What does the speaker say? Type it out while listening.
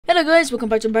Hello guys, welcome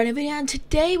back to a brand new video, and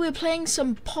today we're playing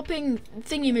some popping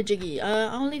thingy-majiggy.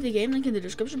 I'll leave the game link in the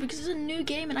description because it's a new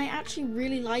game and I actually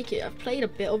really like it. I've played a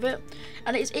bit of it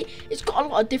and it's got a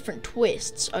lot of different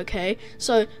twists, okay?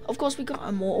 So, of course, we got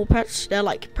immortal pets. They're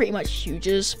like pretty much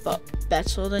huges, but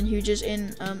better than huges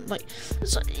in,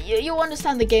 so you'll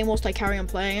understand the game whilst I carry on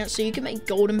playing it. So you can make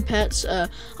golden pets. I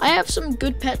have some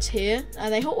good pets here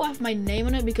and they all have my name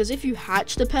on it because if you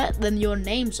hatch the pet, then your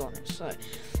name's on it. So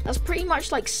that's pretty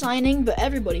much like signing, but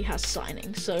everybody has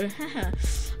signing. So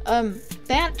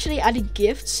they actually added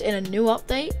gifts in a new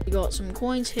update. We got some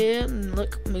coins here, and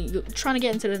look, we're trying to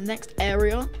get into the next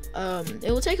area. It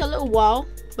will take a little while,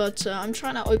 but I'm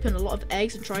trying to open a lot of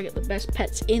eggs and try to get the best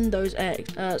pets in those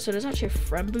eggs. So there's actually a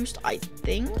friend boost, I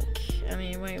think. I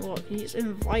mean, wait, what? Can you just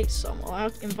invite someone?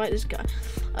 I'll invite this guy.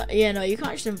 Yeah, no, you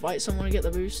can't just invite someone to get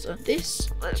the booster.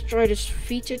 Let's try this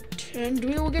featured, and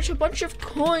we will get a bunch of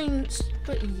coins.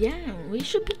 But yeah, we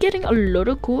should be getting a lot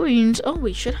of coins. Oh,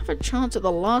 we should have a chance at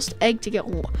the last egg to get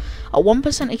a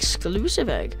 1% exclusive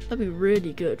egg. That'd be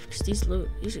really good because these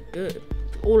are good.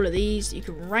 All of these you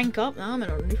can rank up. Now I'm in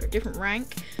a different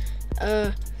rank.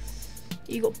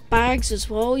 You got bags as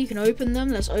well. You can open them.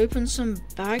 Let's open some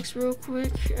bags real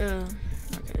quick.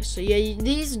 Okay, so yeah,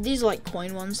 these are like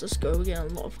coin ones. Let's go. We're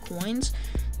getting a lot of coins.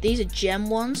 These are gem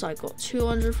ones. I got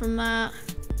 200 from that.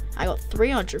 I got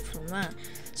 300 from that.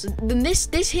 So then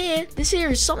this here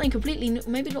is something completely new.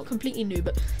 Maybe not completely new,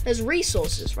 but there's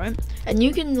resources, right? And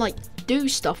you can like do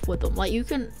stuff with them. Like you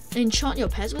can enchant your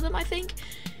pets with them, I think.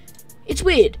 It's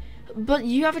weird, but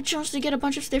you have a chance to get a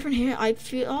bunch of different here. I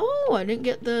feel, oh, I didn't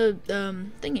get the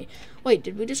thingy. Wait,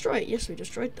 did we destroy it? Yes, we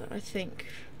destroyed that, I think.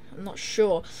 I'm not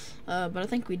sure, but I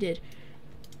think we did.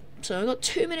 So I got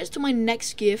 2 minutes to my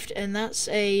next gift, and that's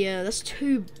that's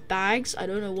 2 bags. I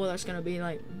don't know what that's gonna be,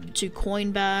 like 2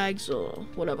 coin bags or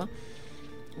whatever.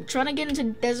 I'm trying to get into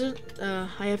the desert.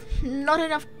 I have not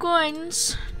enough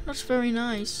coins. That's very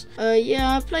nice.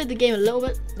 Yeah, I've played the game a little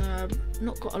bit.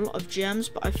 Not got a lot of gems,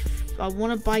 but I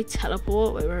want to buy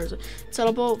teleport. Wait, where is it?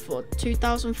 Teleport for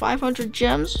 2,500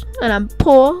 gems, and I'm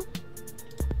poor.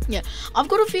 Yeah, I've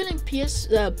got a feeling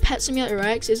PetSimX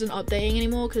X isn't updating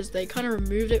anymore because they kind of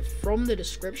removed it from the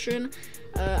description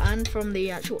and from the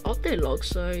actual update log.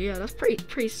 So yeah, that's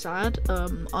pretty sad.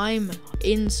 I'm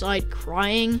inside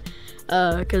crying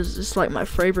because it's like my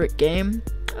favorite game.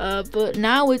 But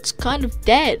now it's kind of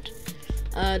dead.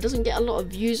 Doesn't get a lot of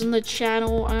views on the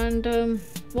channel, and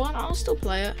well, I'll still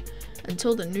play it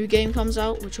until the new game comes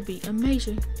out, which will be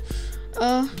amazing.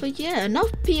 But yeah,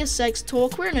 enough PSX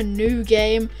talk. We're in a new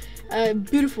game,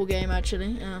 beautiful game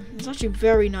actually. It's actually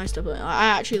very nice to play. I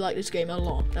actually like this game a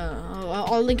lot.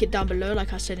 I'll link it down below,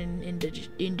 like I said in the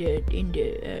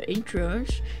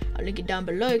intros. I'll link it down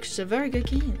below because it's a very good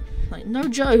game. Like, no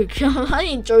joke. I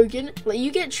ain't joking. Like,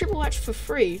 you get triple hatch for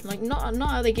free. Like, not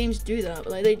other games do that.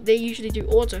 But, like, they usually do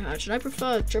auto hatch, and I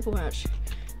prefer triple hatch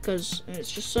because it's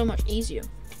just so much easier.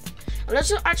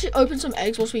 Let's actually open some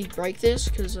eggs once we break this,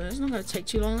 because it's not going to take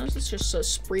too long. Let's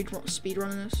just speed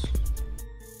run this.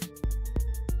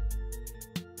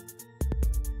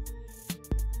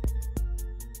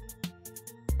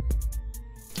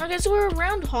 Okay, so we're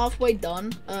around halfway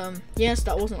done. Yes,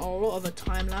 that wasn't a lot of a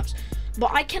time lapse,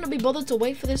 but I cannot be bothered to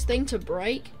wait for this thing to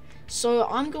break. So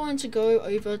I'm going to go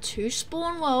over to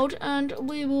Spawn World, and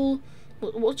we will.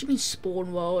 What do you mean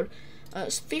Spawn World?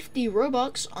 It's 50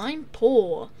 Robux. I'm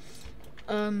poor.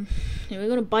 Yeah, we're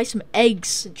gonna buy some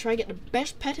eggs and try to get the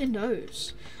best pet in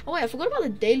those. Oh wait, I forgot about the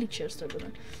daily chest over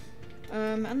there.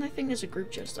 And I think there's a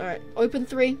group chest. Alright, open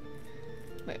 3.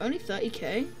 Wait, only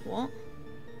 30k? What?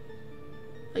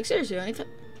 Like seriously, only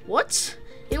what?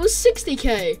 It was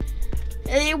 60k.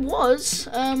 It was.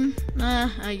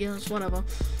 I guess whatever.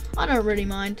 I don't really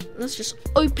mind. Let's just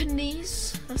open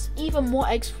these. That's even more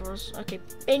eggs for us. Okay,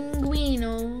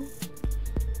 Penguino.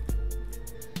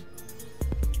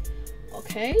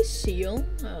 Okay, seal.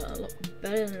 A lot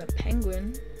better than a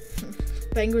penguin.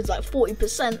 Penguin's like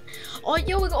 40%. Oh,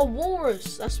 yo, we got a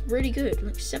walrus. That's really good.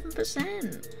 Like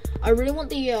 7%. I really want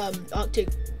the Arctic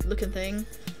looking thing.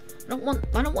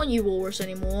 I don't want you walrus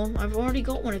anymore. I've already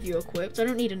got one of you equipped. I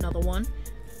don't need another one.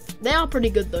 They are pretty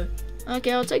good though.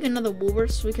 Okay, I'll take another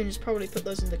walrus. We can just probably put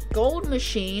those in the gold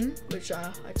machine, which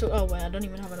I took. Oh wait, I don't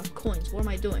even have enough coins. What am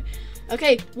I doing?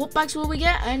 Okay, what bags will we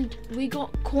get? And we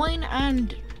got coin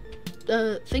and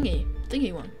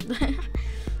thingy one.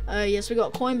 Yes, we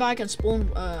got coin bag and spawn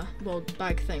well,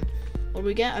 bag thing. What do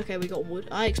we get? Okay, we got wood.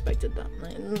 I expected that.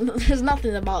 Like, there's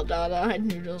nothing about that I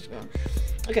knew just going.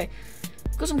 Okay,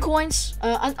 Got some coins,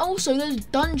 and also there's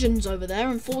dungeons over there.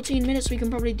 In 14 minutes we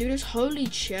can probably do this. Holy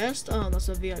chest. Oh, that's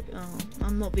a VIP. Oh,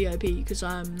 I'm not VIP because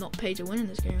I'm not paid to win in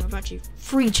this game. I've actually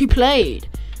free to play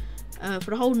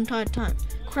for the whole entire time.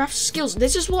 Craft skills.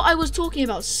 This is what I was talking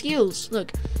about. Skills.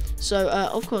 Look. So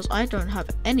of course I don't have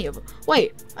any of them.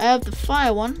 Wait, I have the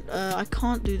fire one. I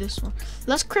can't do this one.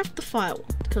 Let's craft the fire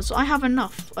one because I have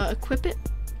enough. Equip it.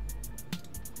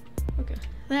 Okay.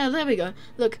 There we go.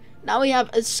 Look. Now we have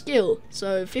a skill,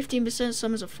 so 15%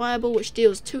 summons a fireball, which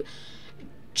deals 2.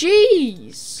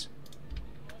 Jeez,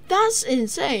 that's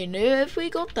insane. If we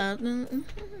got that,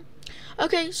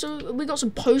 okay. So we got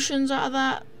some potions out of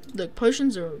that. The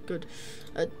potions are good.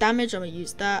 Damage, I'm gonna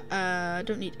use that. I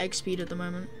don't need egg speed at the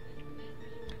moment.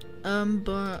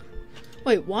 But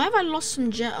wait, why have I lost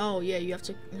some gem? Oh yeah, you have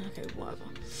to. Okay, whatever.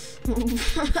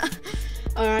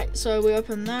 All right, so we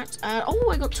open that.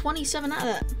 Oh, I got 27 out of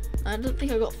that. I don't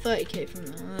think I got 30k from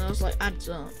that. I was like, adds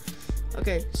up.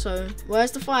 Okay, so where's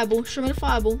the fireball? Show me the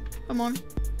fireball. Come on.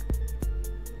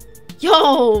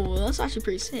 Yo, that's actually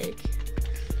pretty sick.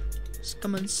 Let's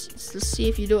come and let's see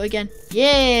if you do it again.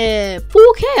 Yeah,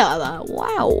 4k out of that.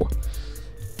 Wow.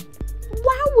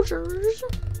 Wowzers.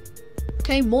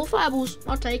 Okay, more fireballs.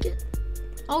 I'll take it.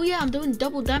 Oh yeah, I'm doing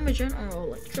double damage and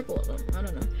like triple of them. I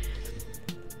don't know.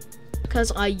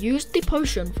 Because I used the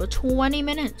potion for 20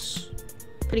 minutes.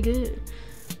 Pretty good.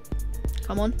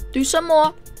 Come on, do some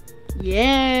more.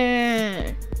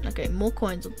 Yeah. Okay, more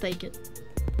coins. I'll take it.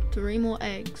 3 more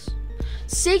eggs.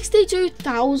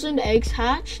 62,000 eggs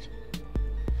hatched.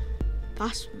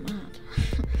 That's mad.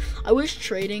 I wish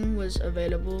trading was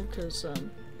available because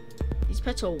these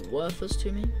pets are worthless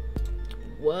to me.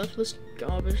 Worthless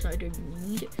garbage. I don't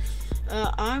need it.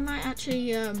 I might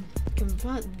actually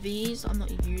convert these I'm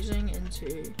not using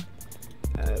into.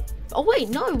 Oh wait,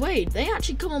 no, wait. They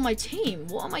actually come on my team.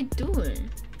 What am I doing?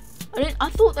 I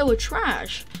thought they were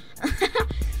trash.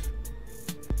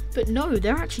 But no,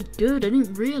 they're actually good. I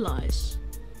didn't realize.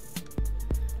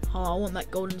 Oh, I want that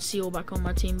golden seal back on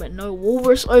my team, but no.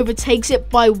 Walrus overtakes it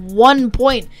by 1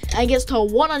 point and gets to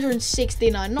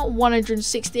 169. Not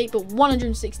 168, but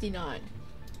 169.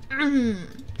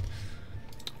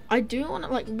 I do want to,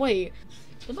 like, wait.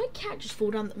 Did my cat just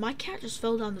fall down? My cat just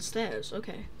fell down the stairs.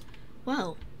 Okay.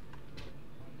 Well,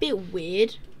 bit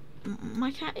weird. My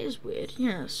cat is weird.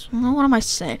 Yes. Well, what am I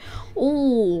saying?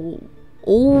 Oh.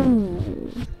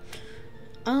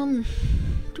 Do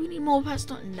we need more pets?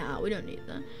 Nah, we don't need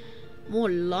that. More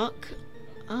luck.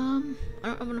 I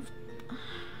don't have enough. I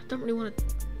don't really want to.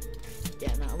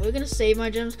 Yeah, no. We're gonna save my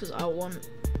gems because I want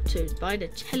to buy the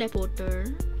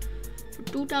teleporter for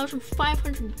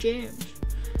 2,500 gems.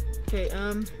 Okay.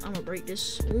 I'm gonna break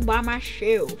this all by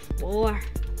myself, boy.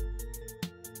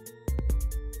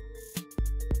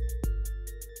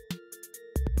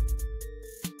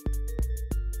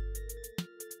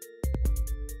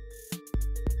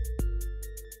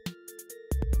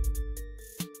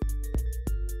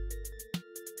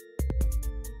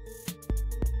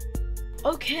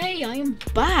 Okay, I am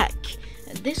back,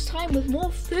 and this time with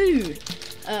more food.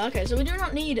 Okay, so we do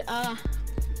not need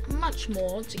much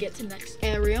more to get to the next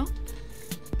area.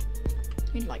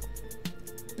 I mean, like,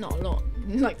 not a lot,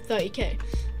 like 30k.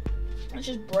 Let's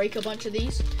just break a bunch of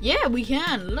these. Yeah, we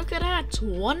can. Look at that,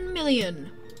 1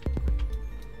 million.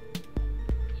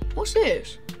 What's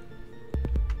this?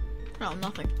 Oh,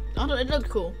 nothing. Oh, it looked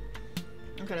cool.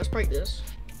 Okay, let's break this.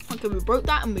 Okay, we broke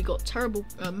that, and we got terrible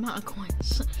amount of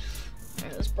coins.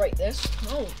 Alright, let's break this.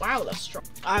 Oh, wow, that's strong.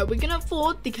 Alright, we're gonna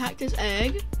afford the cactus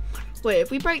egg. Wait,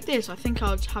 if we break this, I think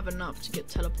I'll have enough to get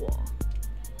teleport.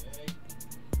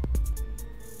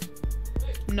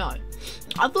 No.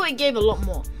 I thought it gave a lot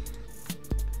more.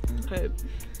 Okay,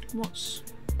 what's...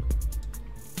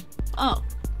 Oh.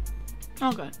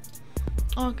 Okay.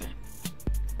 Okay.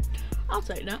 I'll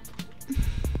take that.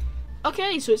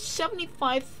 Okay, so it's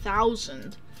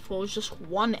 75,000 for just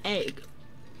 1 egg.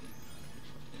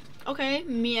 Okay,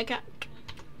 meerkat.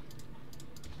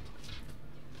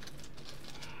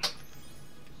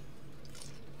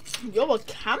 You're a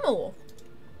camel.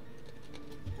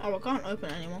 Oh, I can't open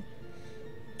it anymore.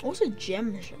 What's a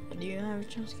gem shop? Do you have a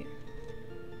chance to get?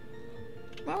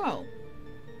 Wow.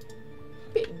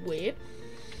 Bit weird.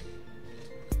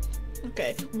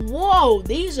 Okay. Whoa,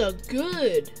 these are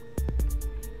good.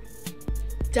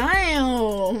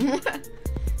 Damn.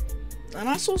 And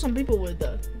I saw some people with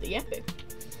the epic.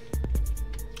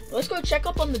 Let's go check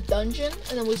up on the dungeon,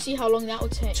 and then we'll see how long that will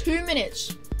take. 2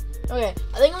 minutes. Okay,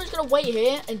 I think I'm just gonna wait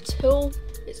here until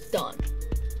it's done.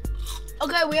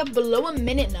 Okay, we have below a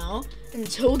minute now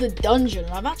until the dungeon.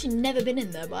 I've actually never been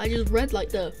in there, but I just read like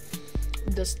the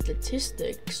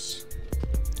statistics.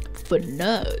 for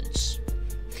nerds.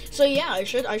 So yeah, I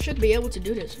should be able to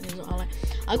do this.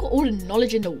 I got all the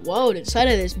knowledge in the world inside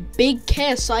of this big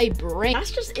KSI brain.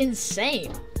 That's just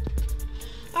insane.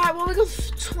 Alright, well, we got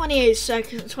 28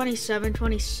 seconds, 27,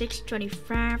 26,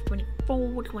 25,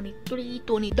 24, 23,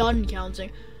 20, done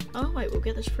counting. Oh, wait, we'll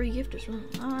get this free gift as well.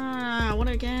 Ah, what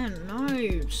again?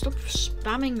 No, stop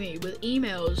spamming me with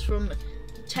emails from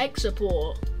tech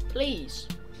support, please.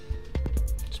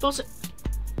 Sponsor.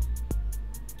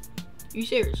 You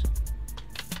serious?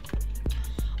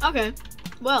 Okay,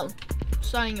 well,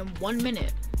 starting in 1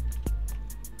 minute.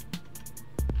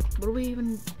 What do we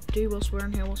even do whilst we're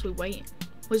in here, whilst we're waiting?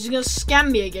 Was he gonna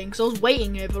scam me again? Because I was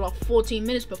waiting here for like 14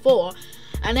 minutes before,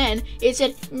 and then it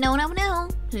said no, no, no,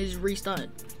 and it just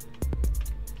restarted.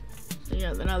 So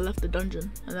yeah, then I left the dungeon,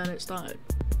 and then it started.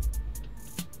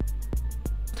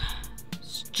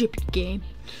 Stupid game.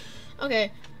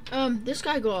 Okay, this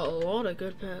guy got a lot of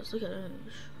good pets. Look at this.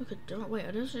 Look at that. Wait,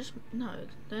 are those just no?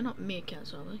 They're not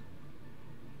meerkats, are they?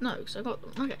 No, because I got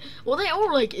them. Okay, well they're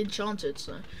all like enchanted,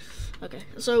 so okay.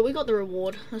 So we got the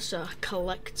reward. Let's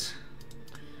collect.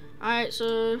 Alright,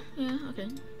 so, yeah, okay.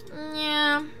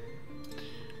 Yeah.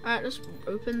 Alright, let's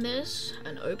open this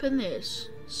and open this.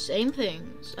 Same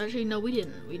things. Actually, no, we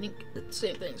didn't. We didn't get the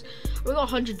same things. We got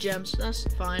 100 gems. That's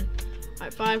fine.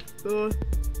 Alright, 5, 4,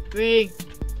 3,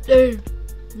 2,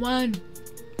 1,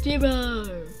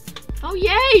 0. Oh,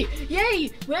 yay!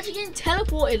 Yay! We're actually getting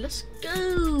teleported. Let's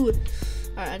go.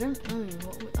 Alright, I don't know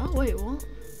what. Oh, wait, what?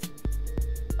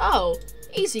 Oh,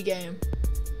 easy game.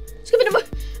 Let's give it a.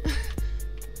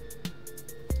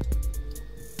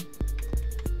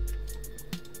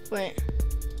 Wait.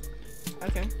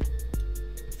 Okay.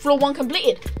 Floor 1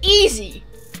 completed. Easy.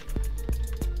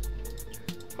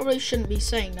 Probably shouldn't be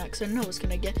saying that because I know it's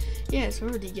gonna get. Yeah, it's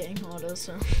already getting harder.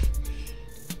 So.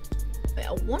 Wait,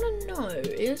 I want to know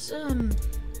is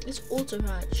auto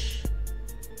hatch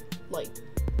like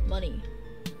money?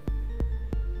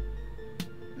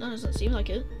 No, it doesn't seem like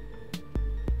it.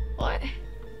 What?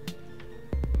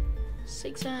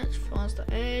 6 hatch, faster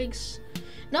eggs.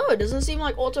 No, it doesn't seem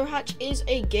like auto hatch is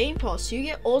a game pass. So you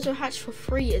get auto hatch for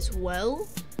free as well.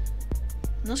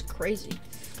 That's crazy.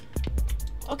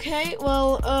 Okay,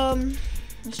 well,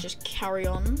 let's just carry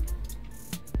on.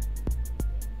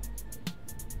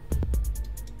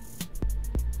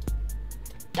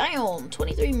 Damn,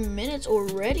 23 minutes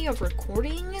already of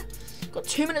recording. Got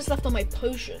 2 minutes left on my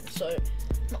potion, so I'm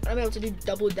not gonna be able to do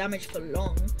double damage for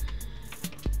long.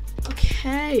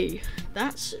 Okay,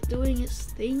 that's doing its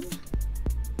thing.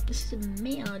 This is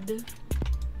mad.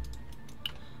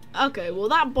 Okay, well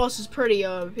that boss is pretty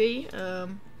OP.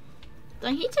 Then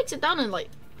he takes it down in like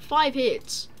 5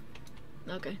 hits.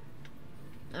 Okay.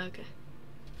 Okay.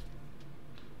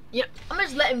 Yep, I'm gonna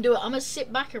just let him do it. I'm gonna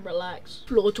sit back and relax.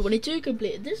 Floor 22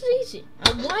 completed. This is easy.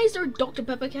 Why is there a Dr.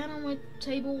 Pepper can on my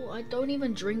table? I don't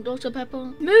even drink Dr.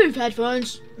 Pepper. Move,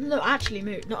 headphones. No, actually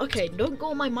move. No, okay, don't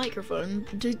go on my microphone.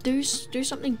 Do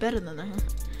something better than that.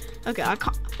 Okay, I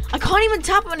can't even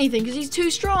tap on anything because he's too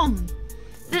strong.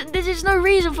 There's no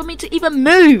reason for me to even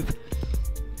move.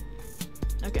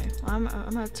 Okay, I'm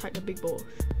gonna attack the big ball.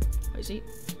 Wait, see?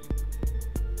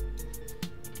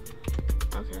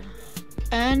 Okay.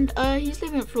 And he's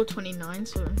living at floor 29,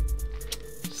 so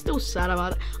still sad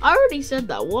about it. I already said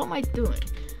that. What am I doing?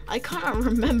 I can't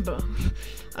remember.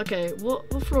 Okay, what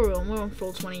floor are we on? We're on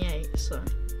floor 28, so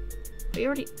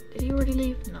did he already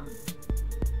leave? No.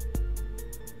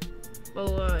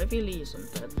 Well, if he leaves, I'm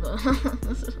dead.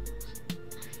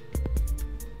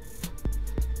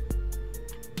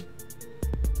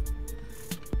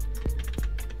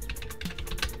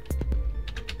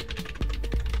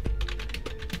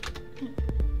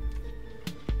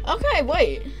 Okay,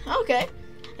 wait. Okay.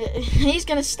 He's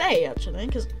gonna stay, actually,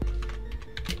 because...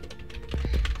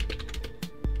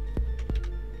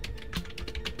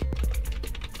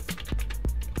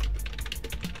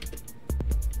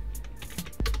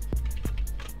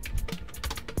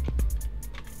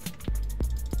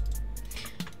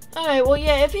 Alright, well,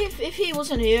 yeah, if he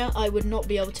wasn't here, I would not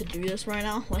be able to do this right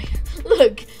now. Like,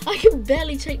 look, I can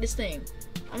barely take this thing.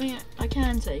 I mean, I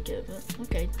can take it, but,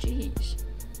 okay, jeez.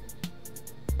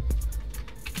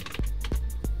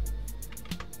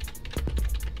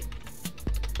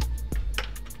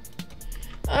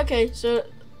 Okay, so,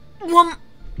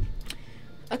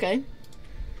 okay.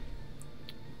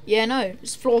 Yeah, no,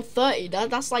 it's floor 30.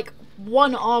 That's like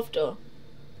one after.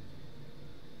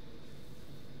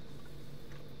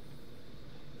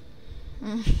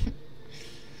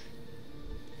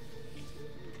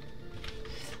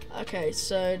 Okay,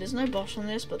 so there's no boss on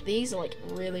this, but these are like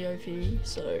really OP,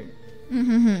 so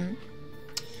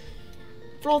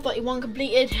Floor 31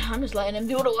 completed. I'm just letting him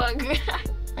do all the work.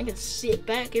 I can sit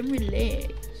back and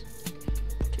relax.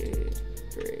 2,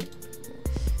 3, 4.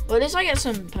 Well, at least I get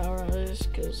some power out of this,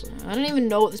 because I don't even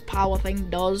know what this power thing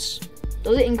does.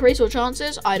 Does it increase your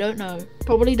chances? I don't know.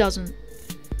 Probably doesn't.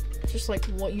 Just like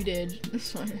what you did.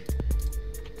 So,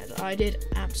 and I did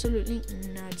absolutely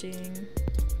nothing.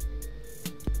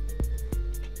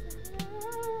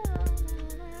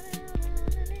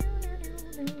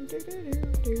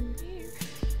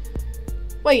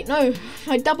 Wait, no,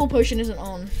 my double potion isn't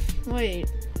on.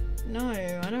 Wait, no,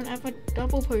 I don't have a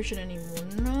double potion anymore.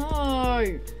 No,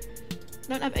 I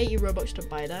don't have 80 Robux to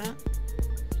buy that.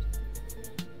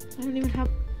 I don't even have.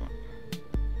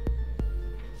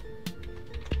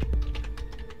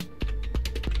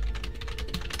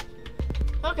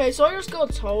 Okay, so I just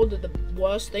got told that the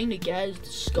worst thing to get is the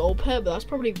skull pet, but that's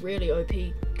probably really OP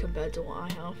compared to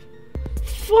what I have.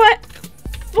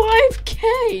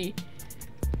 5K.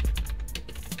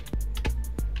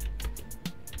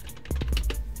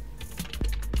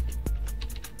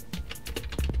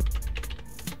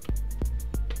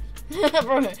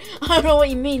 Bro, I don't know what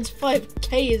he means.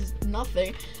 5K is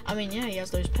nothing. I mean, yeah, he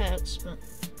has those pets, but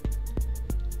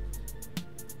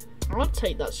I'll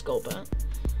take that skull pet.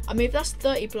 I mean, if that's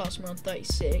 30 plus, we're on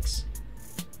 36.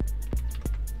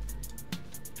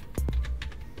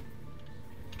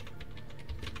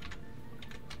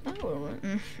 Oh,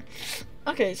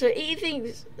 okay, so he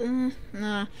thinks,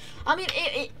 nah. I mean,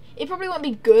 it probably won't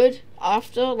be good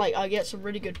after, like, I get some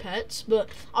really good pets, but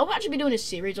I'll actually be doing a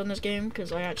series on this game,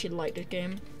 because I actually like this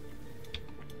game.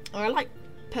 I like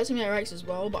PetSimX as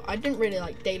well, but I didn't really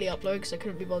like daily upload, because I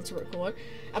couldn't be bothered to record.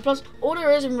 And plus, all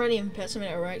there isn't really in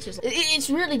PetSimX is, it's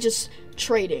really just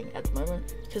trading at the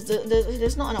moment, because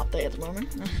there's not an update at the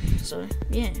moment. So,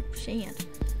 yeah, shit.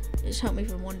 Just help me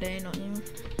for one day, not you.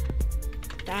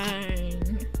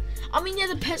 Dang. I mean, yeah,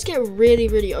 the pets get really,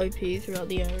 really OP throughout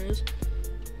the areas.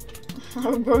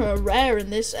 Bro, rare in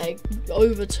this egg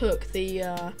overtook the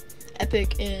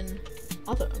epic in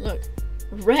other. Look,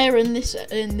 rare in this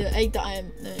in the egg that I am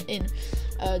in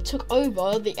took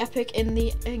over the epic in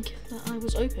the egg that I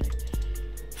was opening.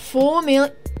 4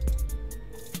 million.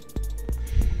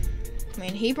 I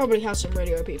mean, he probably has some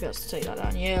really OP pets to take that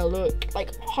down. Yeah, look,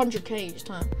 like 100k each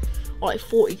time, or like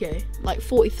 40k, like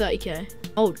 30k.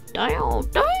 Oh damn,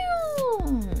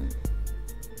 damn,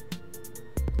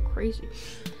 crazy.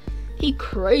 He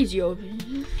crazy OP.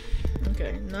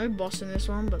 Okay, no boss in this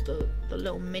one, but the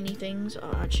little mini things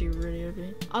are actually really OP.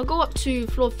 I'll go up to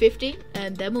floor 50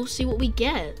 and then we'll see what we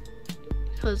get.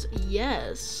 Cause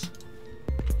yes.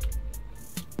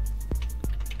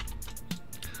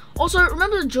 Also,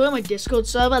 remember to join my Discord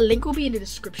server. Link will be in the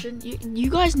description. You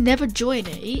guys never join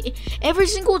it. Every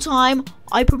single time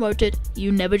I promote it,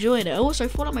 you never join it. Also,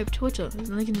 follow my Twitter. There's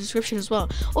a link in the description as well.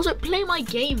 Also, play my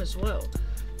game as well.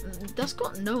 That's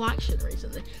got no action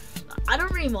recently. I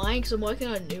don't really mind because I'm working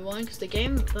on a new one, because the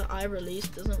game that I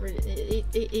released doesn't really,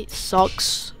 it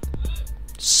sucks.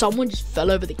 Someone just fell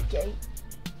over the gate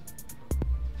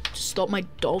to stop my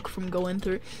dog from going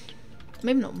through.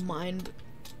 Maybe not mine, but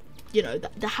you know,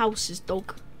 the house's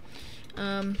dog.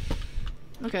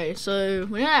 Okay, so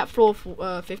we're at floor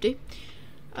 50.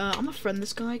 I'm gonna friend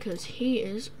this guy because he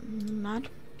is mad.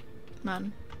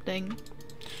 Man, dang.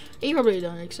 He probably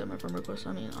don't accept my friend request.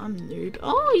 I mean, I'm noob.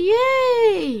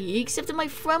 Oh, yay! He accepted my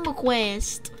friend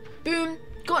request. Boom.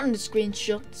 Gotten the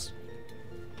screenshots.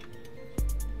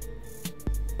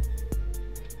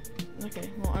 Okay,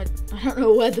 well, I don't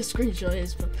know where the screenshot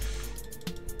is, but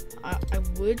I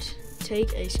would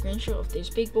take a screenshot of this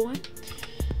big boy.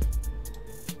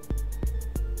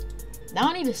 Now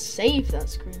I need to save that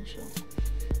screenshot.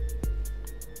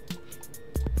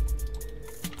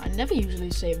 I never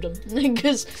usually save them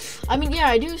because, I mean, yeah,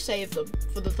 I do save them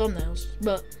for the thumbnails,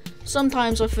 but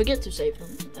sometimes I forget to save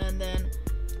them, and then,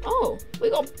 oh,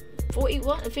 we got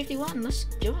 51, let's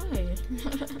go.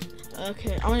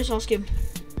 Okay, I'm gonna just ask him,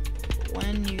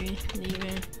 when you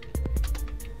leaving?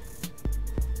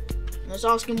 Let's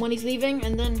ask him when he's leaving,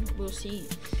 and then we'll see,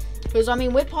 because, I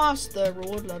mean, we're past the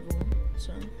reward level,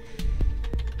 so,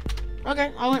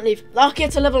 okay, I won't leave. I'll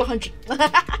get to level 100.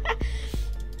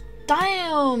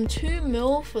 Damn, 2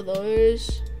 mil for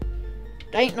those.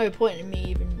 There ain't no point in me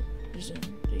even using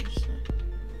these.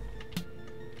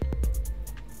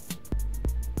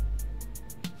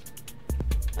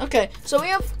 Okay, so we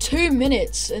have 2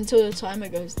 minutes until the timer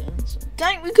goes down. So.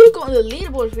 Dang, we could have gotten the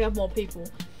leaderboard if we had more people.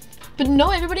 But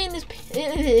no, everybody in this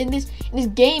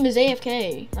game is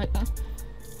AFK. Like,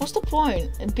 what's the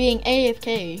point of being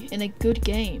AFK in a good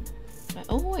game? Like,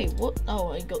 oh wait, what?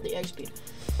 Oh, I got the egg speed.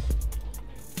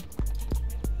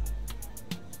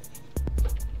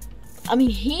 I mean,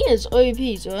 he is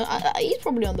OP, so he's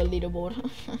probably on the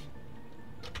leaderboard.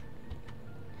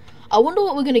 I wonder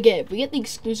what we're gonna get. If we get the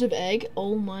exclusive egg,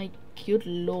 oh my good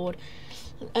lord,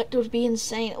 that would be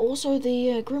insane. Also,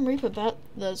 the Grim Reaper pet,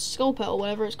 the skull pet or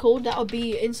whatever it's called, that would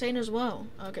be insane as well.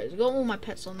 Okay, so got all my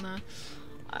pets on there.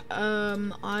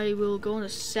 I will go into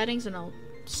settings and I'll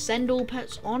send all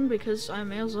pets on because I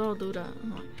may as well do that.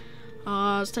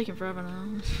 It's taking forever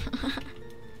now.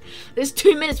 There's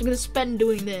 2 minutes we're gonna spend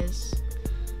doing this.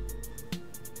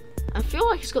 I feel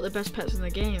like he's got the best pets in the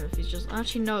game. If he's just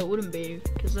actually no, it wouldn't be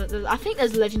because I think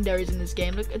there's legendaries in this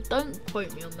game. Look, don't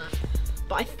quote me on that,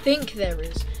 but I think there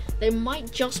is. They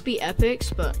might just be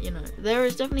epics, but you know there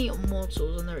is definitely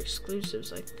immortals and they're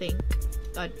exclusives. I think.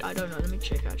 I don't know. Let me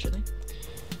check actually.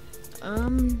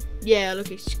 Yeah,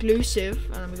 look, exclusive,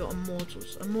 and then we got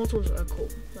immortals. Immortals are cool.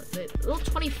 They're all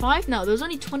 25 now. There's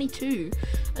only 22,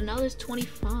 and now there's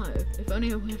 25. If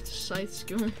only we have to side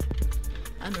school.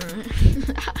 I know,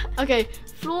 right? Okay,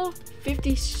 floor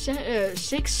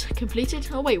 56 completed.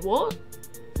 Oh wait, what?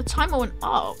 The timer went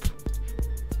up.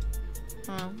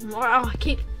 Oh, wow, I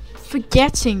keep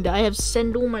forgetting that I have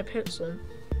send all my pets on.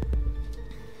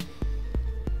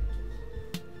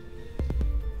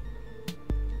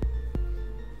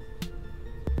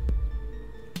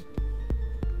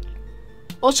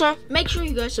 Also, make sure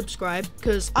you guys subscribe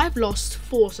because I've lost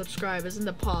 4 subscribers in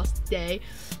the past day.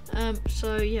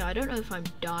 So yeah, I don't know if I'm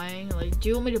dying. Like, do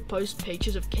you want me to post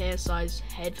pictures of KSI's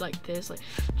head like this? Like,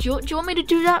 do you want me to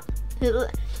do that?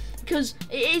 Because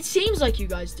it seems like you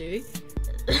guys do.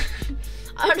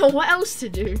 I don't know what else to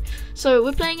do. So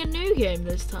we're playing a new game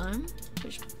this time,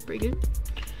 which is pretty good.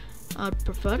 I'd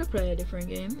prefer to play a different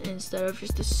game instead of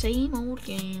just the same old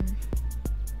game,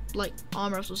 like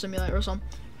Arm Wrestle Simulator or something.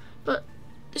 But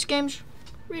this game's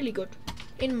really good,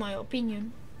 in my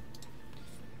opinion.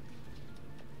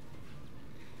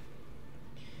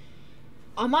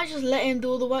 I might just let him do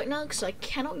all the work now because I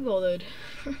cannot be bothered.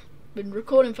 Been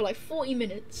recording for like 40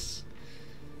 minutes.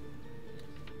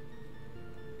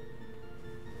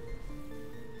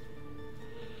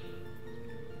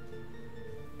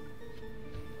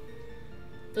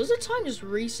 Does the time just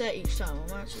reset each time?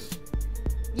 I'm actually...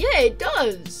 Yeah, it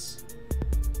does!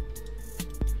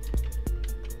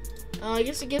 I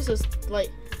guess it gives us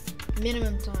like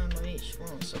minimum time on each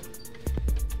one, so...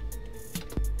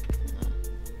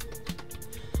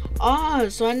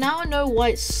 So now I know why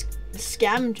it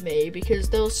scammed me, because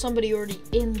there was somebody already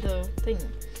in the thing.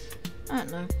 I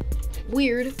don't know.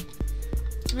 Weird.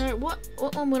 Alright,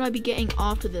 what one would I be getting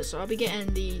after this? So I'll be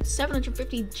getting the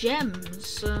 750 gems.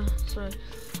 So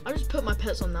I just put my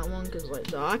pets on that one because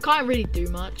like I can't really do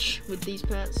much with these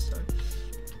pets. So.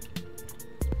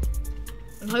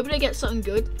 I'm hoping to get something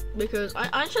good because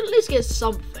I should at least get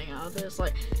something out of this.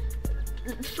 Like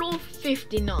floor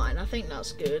 59, I think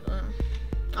that's good.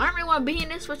 I don't really want to be in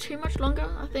this for too much longer.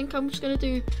 I think I'm just gonna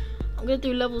do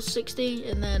level 60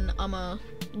 and then I'm gonna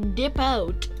dip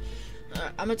out.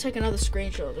 I'm gonna take another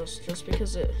screenshot just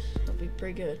because it'll be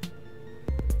pretty good.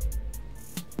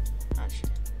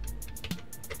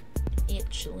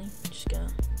 Actually, just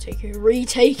gonna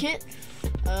retake it.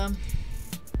 There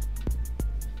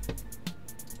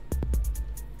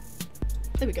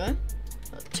we go.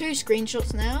 Got 2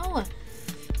 screenshots now.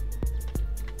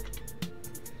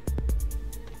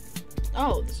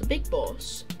 Oh, there's a big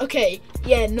boss. Okay,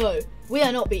 yeah, no, we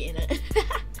are not beating it.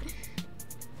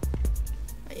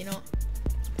 Wait, you know what?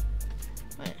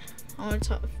 Wait, I want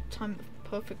to time the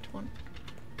perfect one.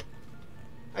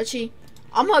 Actually,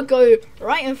 I'm gonna go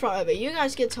right in front of it. You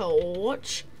guys get to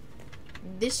watch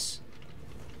this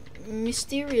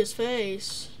mysterious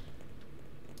face.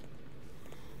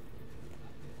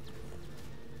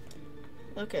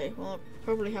 Okay, well, I'll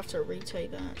probably have to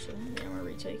retake that actually. Yeah, I'm gonna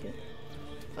retake it.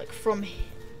 Like from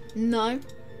no.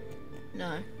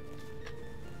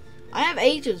 I have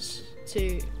ages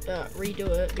to redo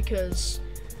it because,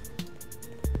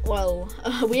 well,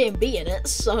 we ain't beating it,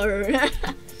 so.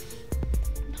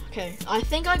 Okay, I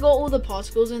think I got all the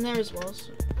particles in there as well,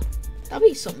 so that'll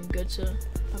be something good to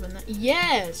have in there.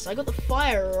 Yes, I got the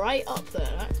fire right up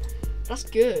there. That's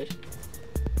good.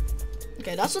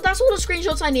 Okay, that's all the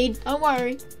screenshots I need. Don't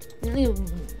worry.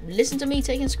 Listen to me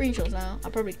taking screenshots now. I'll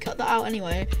probably cut that out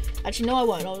anyway. Actually, no, I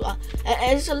won't. I'll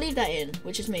just leave that in,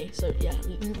 which is me. So yeah,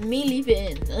 me leave it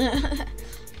in.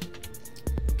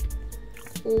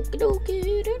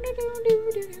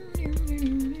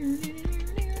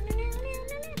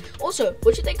 Also,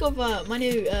 what do you think of my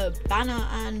new banner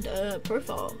and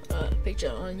profile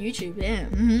picture on YouTube? Yeah.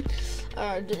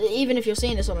 Even if you're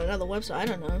seeing this on another website, I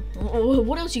don't know.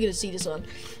 What else are you gonna see this on?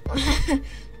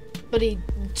 But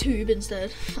tube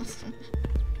instead.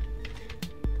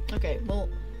 Okay, well,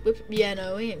 yeah,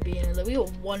 no, we ain't being it. We got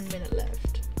 1 minute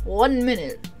left. 1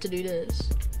 minute to do this.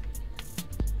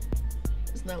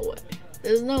 There's no way.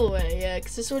 There's no way, yeah,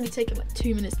 because it's already taken like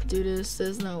 2 minutes to do this.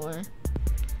 There's no way.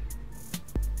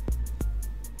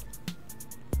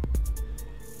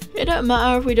 It don't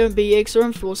matter if we don't beat it, because we're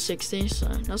on floor 60, so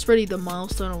that's really the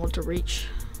milestone I want to reach.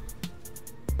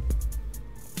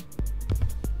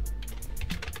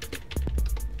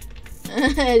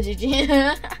 GG.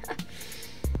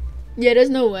 Yeah, there's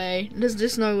no way. There's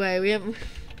just no way. We haven't.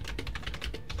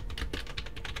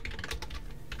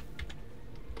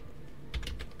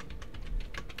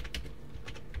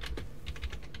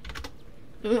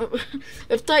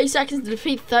 If 30 seconds to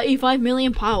defeat 35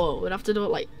 million power, we'd have to do it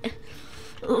like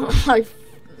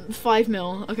 5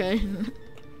 mil. Okay.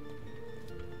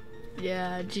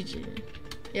 Yeah, GG.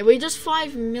 Yeah, we just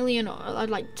 5 million,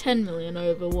 like 10 million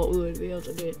over what we would be able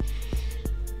to do.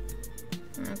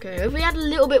 Okay, if we had a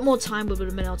little bit more time, we would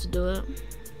have been able to do it.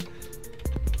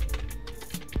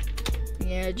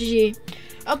 Yeah, GG.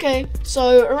 Okay,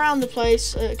 so around the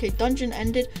place. Okay, dungeon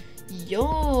ended.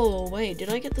 Yo, wait, did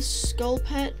I get the skull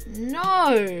pet? No,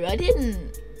 I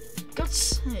didn't.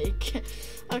 God's sake.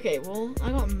 Okay, well,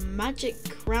 I got a magic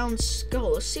crown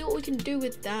skull. Let's see what we can do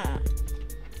with that.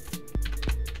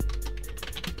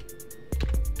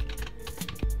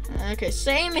 Okay,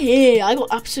 same here. I got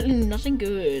absolutely nothing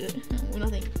good.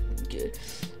 Nothing good.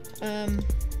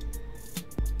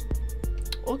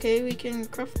 Okay, we can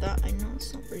craft that. I know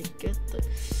it's not very good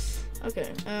though.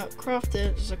 Okay, craft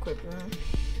it. Just equip it.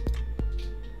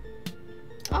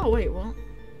 Oh wait, what?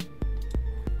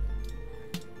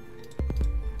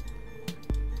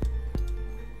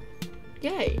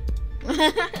 Yay.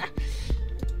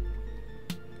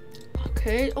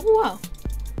 Okay. Oh wow.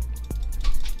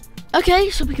 Okay,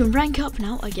 so we can rank up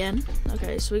now again.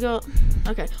 Okay, so we got.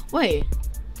 Okay, wait.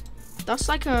 That's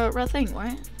like a red thing,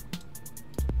 right?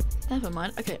 Never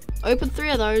mind. Okay, open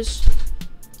 3 of those.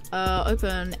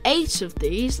 Open 8 of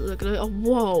these. Look at it. Oh,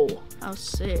 whoa. How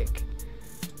sick.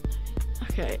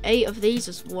 Okay, 8 of these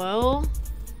as well.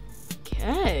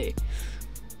 Okay.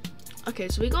 Okay,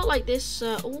 so we got like this.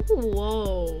 Oh,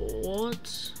 whoa.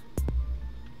 What?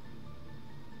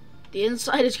 The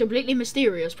inside is completely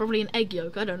mysterious. Probably an egg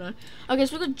yolk. I don't know. Okay,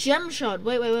 so we got gem shard.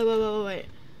 Wait.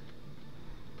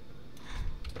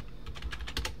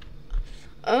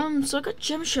 So I got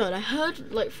gem shard. I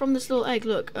heard like from this little egg.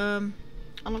 Look,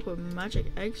 unlock with magic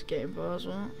eggs game bar as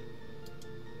well.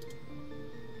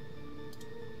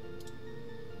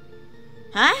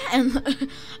 Huh? And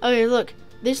okay, look,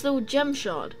 this little gem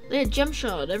shard. Yeah, gem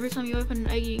shard. Every time you open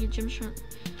an egg, you get gem shard.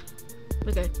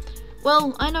 Okay.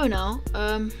 Well, I know now.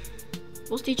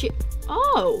 What's teaching?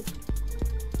 Oh,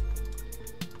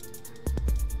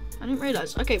 I didn't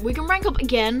realize. Okay, we can rank up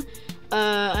again.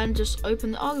 And just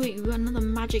open. Oh wait, we got another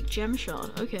magic gem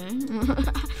shard. Okay.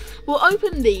 We'll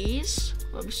open these.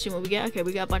 Let's see what we get. Okay,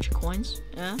 we got a bunch of coins.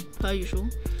 Yeah, per usual.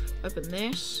 Open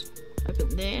this. Open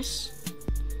this.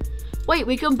 Wait,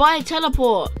 we can buy a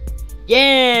teleport.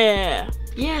 Yeah.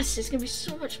 Yes, it's gonna be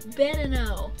so much better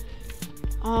now.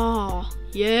 Oh,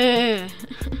 yeah.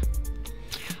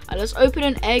 Let's open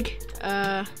an egg.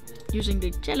 Using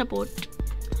the teleport.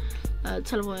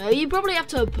 Teleport. You probably have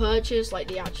to purchase like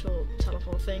the actual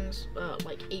teleport things,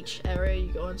 like each area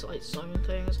you go into, like zone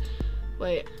things.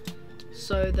 Wait,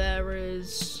 so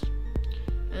there's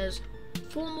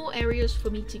 4 more areas for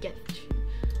me to get to.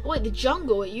 Oh, wait, the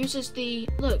jungle, it uses the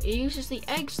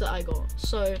eggs that I got.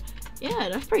 So yeah,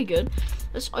 that's pretty good.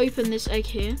 Let's open this egg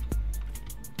here.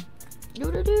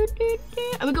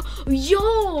 And we go.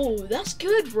 Yo, that's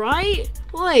good, right?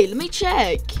 Wait, let me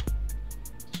check.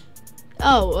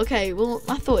 Oh, okay. Well,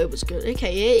 I thought it was good.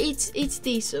 Okay, it's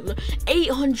decent.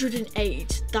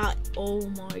 808. That. Oh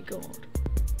my god.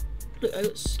 Look, I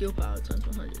got skill power times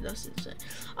 100. That's insane.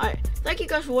 Alright, thank you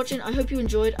guys for watching. I hope you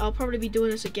enjoyed. I'll probably be doing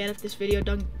this again if this video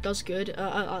does good.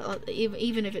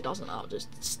 Even if it doesn't, I'll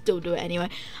just still do it anyway.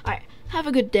 Alright, have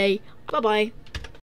a good day. Bye bye.